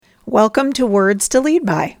Welcome to Words to Lead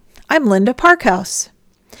By. I'm Linda Parkhouse.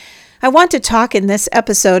 I want to talk in this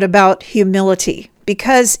episode about humility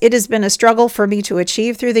because it has been a struggle for me to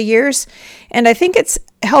achieve through the years, and I think it's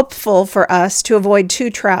helpful for us to avoid two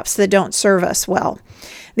traps that don't serve us well.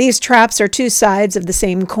 These traps are two sides of the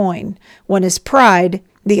same coin. One is pride,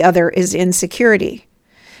 the other is insecurity.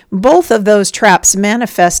 Both of those traps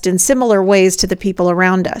manifest in similar ways to the people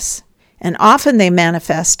around us. And often they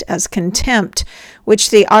manifest as contempt,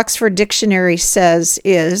 which the Oxford Dictionary says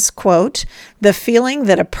is, quote, the feeling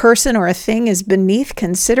that a person or a thing is beneath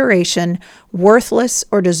consideration, worthless,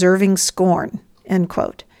 or deserving scorn, end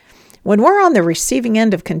quote. When we're on the receiving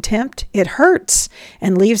end of contempt, it hurts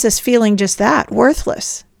and leaves us feeling just that,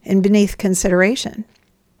 worthless and beneath consideration.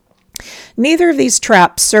 Neither of these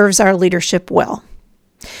traps serves our leadership well.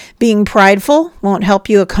 Being prideful won't help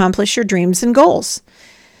you accomplish your dreams and goals.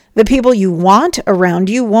 The people you want around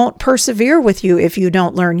you won't persevere with you if you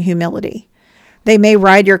don't learn humility. They may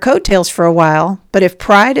ride your coattails for a while, but if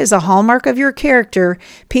pride is a hallmark of your character,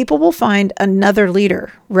 people will find another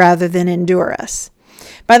leader rather than endure us.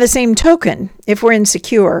 By the same token, if we're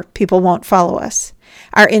insecure, people won't follow us.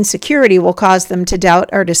 Our insecurity will cause them to doubt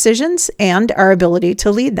our decisions and our ability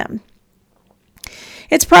to lead them.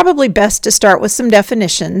 It's probably best to start with some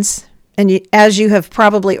definitions. And as you have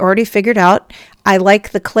probably already figured out, I like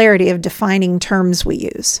the clarity of defining terms we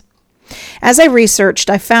use. As I researched,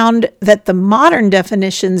 I found that the modern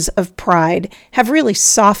definitions of pride have really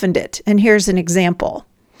softened it. And here's an example.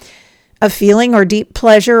 A feeling or deep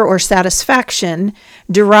pleasure or satisfaction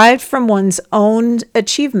derived from one's own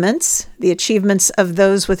achievements, the achievements of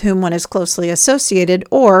those with whom one is closely associated,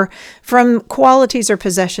 or from qualities or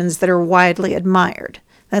possessions that are widely admired.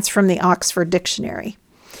 That's from the Oxford Dictionary.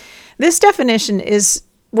 This definition is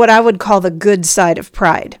what I would call the good side of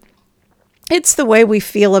pride. It's the way we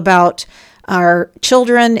feel about our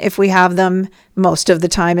children, if we have them, most of the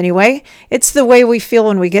time anyway. It's the way we feel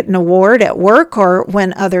when we get an award at work or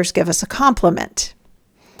when others give us a compliment.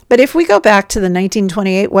 But if we go back to the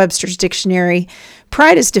 1928 Webster's Dictionary,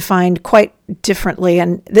 pride is defined quite differently,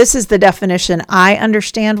 and this is the definition I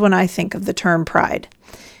understand when I think of the term pride.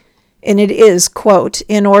 And it is, quote,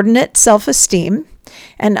 inordinate self-esteem,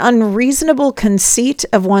 an unreasonable conceit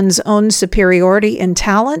of one's own superiority in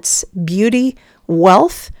talents, beauty,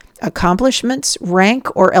 wealth, accomplishments,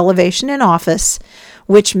 rank, or elevation in office,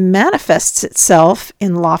 which manifests itself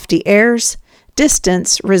in lofty airs,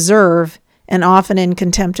 distance, reserve, and often in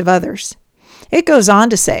contempt of others. It goes on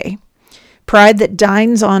to say, pride that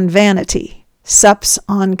dines on vanity, sups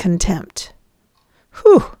on contempt.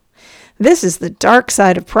 Whew! This is the dark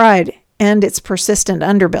side of pride and its persistent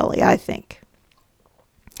underbelly, I think.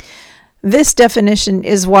 This definition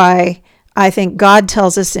is why I think God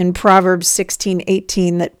tells us in Proverbs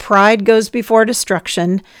 16:18 that pride goes before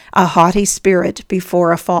destruction, a haughty spirit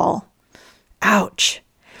before a fall. Ouch.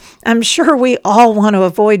 I'm sure we all want to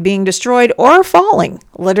avoid being destroyed or falling,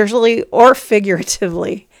 literally or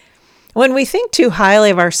figuratively. When we think too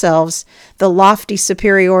highly of ourselves, the lofty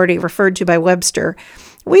superiority referred to by Webster,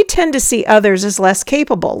 we tend to see others as less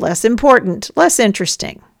capable, less important, less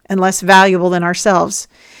interesting, and less valuable than ourselves.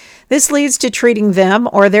 This leads to treating them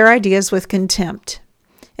or their ideas with contempt.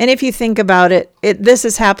 And if you think about it, this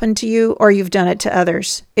has happened to you or you've done it to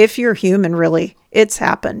others. If you're human, really, it's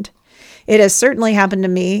happened. It has certainly happened to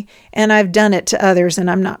me, and I've done it to others, and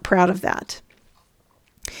I'm not proud of that.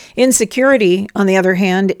 Insecurity, on the other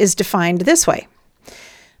hand, is defined this way.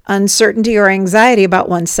 Uncertainty or anxiety about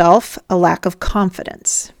oneself, a lack of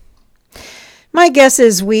confidence. My guess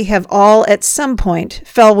is we have all at some point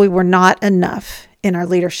felt we were not enough in our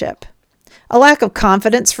leadership. A lack of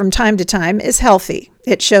confidence from time to time is healthy.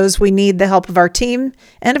 It shows we need the help of our team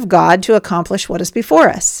and of God to accomplish what is before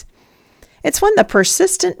us. It's when the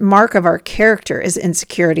persistent mark of our character is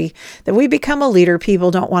insecurity that we become a leader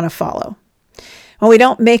people don't want to follow. When we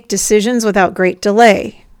don't make decisions without great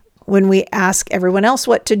delay. When we ask everyone else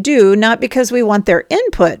what to do, not because we want their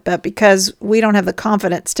input, but because we don't have the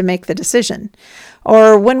confidence to make the decision.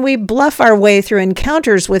 Or when we bluff our way through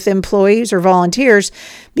encounters with employees or volunteers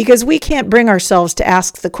because we can't bring ourselves to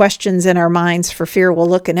ask the questions in our minds for fear we'll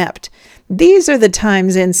look inept. These are the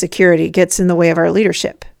times insecurity gets in the way of our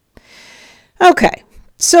leadership. Okay,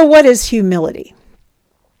 so what is humility?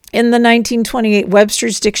 In the 1928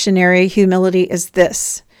 Webster's Dictionary, humility is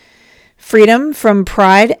this: freedom from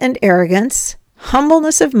pride and arrogance,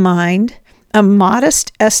 humbleness of mind, a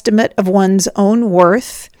modest estimate of one's own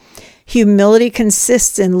worth. Humility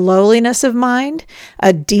consists in lowliness of mind,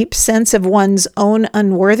 a deep sense of one's own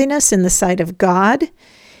unworthiness in the sight of God,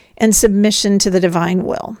 and submission to the divine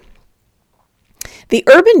will. The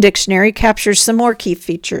Urban Dictionary captures some more key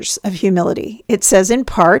features of humility. It says, in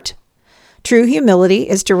part, true humility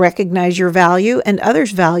is to recognize your value and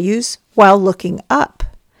others' values while looking up.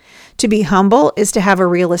 To be humble is to have a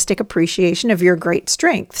realistic appreciation of your great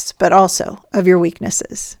strengths, but also of your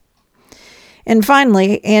weaknesses. And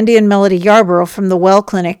finally, Andy and Melody Yarborough from the Well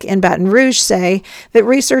Clinic in Baton Rouge say that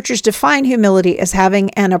researchers define humility as having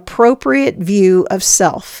an appropriate view of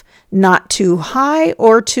self, not too high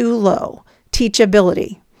or too low,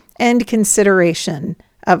 teachability, and consideration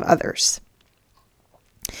of others.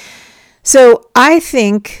 So I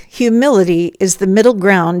think humility is the middle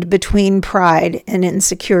ground between pride and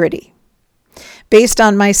insecurity. Based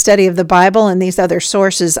on my study of the Bible and these other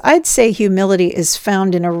sources, I'd say humility is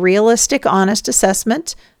found in a realistic, honest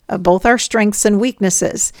assessment of both our strengths and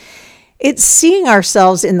weaknesses. It's seeing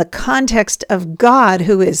ourselves in the context of God,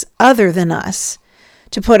 who is other than us,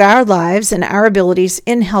 to put our lives and our abilities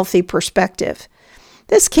in healthy perspective.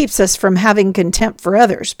 This keeps us from having contempt for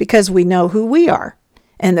others because we know who we are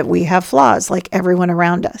and that we have flaws like everyone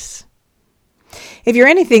around us. If you're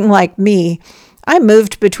anything like me, I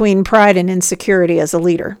moved between pride and insecurity as a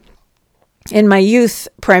leader. In my youth,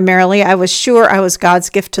 primarily, I was sure I was God's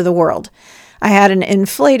gift to the world. I had an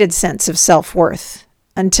inflated sense of self-worth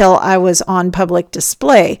until I was on public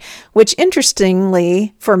display, which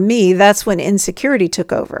interestingly, for me, that's when insecurity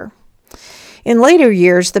took over. In later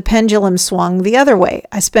years, the pendulum swung the other way.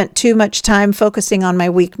 I spent too much time focusing on my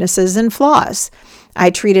weaknesses and flaws. I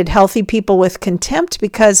treated healthy people with contempt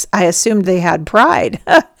because I assumed they had pride.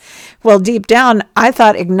 Well, deep down, I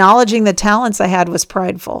thought acknowledging the talents I had was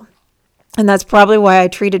prideful. And that's probably why I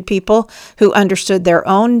treated people who understood their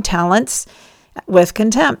own talents with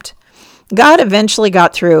contempt. God eventually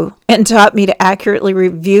got through and taught me to accurately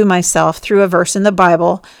review myself through a verse in the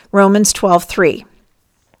Bible, Romans 12:3.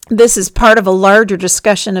 This is part of a larger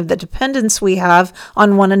discussion of the dependence we have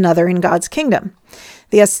on one another in God's kingdom.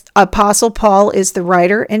 The Apostle Paul is the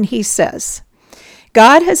writer, and he says,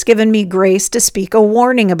 God has given me grace to speak a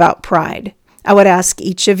warning about pride. I would ask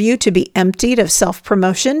each of you to be emptied of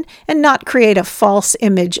self-promotion and not create a false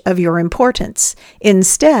image of your importance.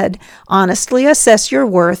 Instead, honestly assess your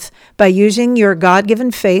worth by using your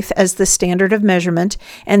God-given faith as the standard of measurement,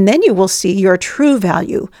 and then you will see your true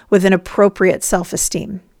value with an appropriate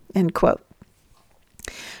self-esteem. End quote.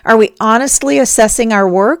 Are we honestly assessing our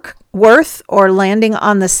worth, or landing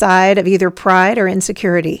on the side of either pride or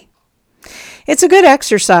insecurity? It's a good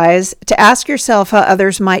exercise to ask yourself how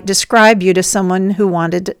others might describe you to someone who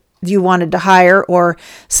you wanted to hire, or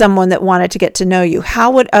someone that wanted to get to know you.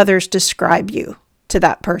 How would others describe you to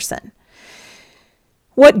that person?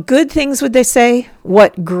 What good things would they say?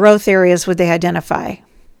 What growth areas would they identify?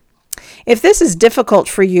 If this is difficult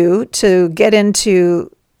for you to get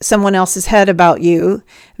into someone else's head about you,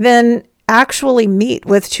 then actually meet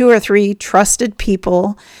with 2 or 3 trusted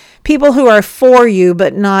people who are for you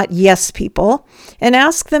but not yes people, and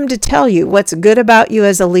ask them to tell you what's good about you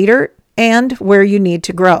as a leader and where you need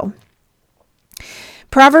to grow.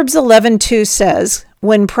 Proverbs 11:2 says,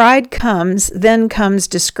 when pride comes, then comes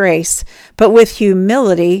disgrace, but with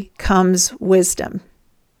humility comes wisdom.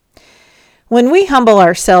 When we humble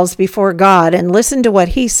ourselves before God and listen to what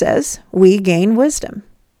He says, we gain wisdom.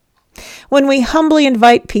 When we humbly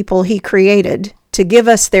invite people He created to give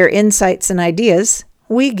us their insights and ideas,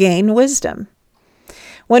 we gain wisdom.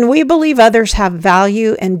 When we believe others have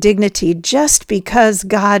value and dignity just because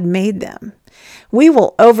God made them, we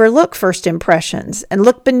will overlook first impressions and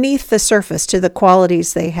look beneath the surface to the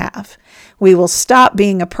qualities they have. We will stop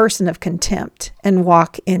being a person of contempt and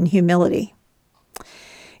walk in humility.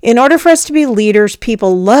 In order for us to be leaders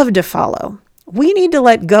people love to follow, we need to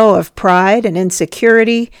let go of pride and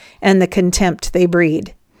insecurity and the contempt they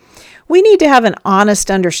breed. We need to have an honest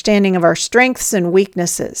understanding of our strengths and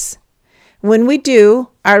weaknesses. When we do,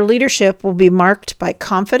 our leadership will be marked by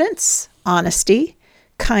confidence, honesty,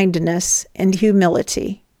 kindness, and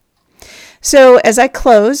humility. So, as I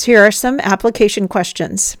close, here are some application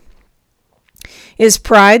questions. Is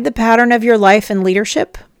pride the pattern of your life and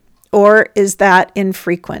leadership, or is that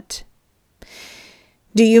infrequent?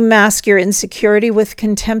 Do you mask your insecurity with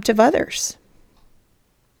contempt of others?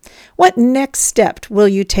 What next step will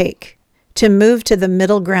you take to move to the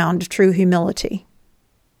middle ground of true humility?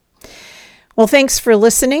 Well, thanks for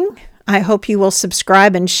listening. I hope you will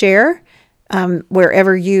subscribe and share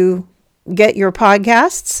wherever you get your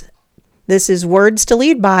podcasts. This is Words to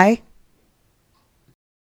Lead By.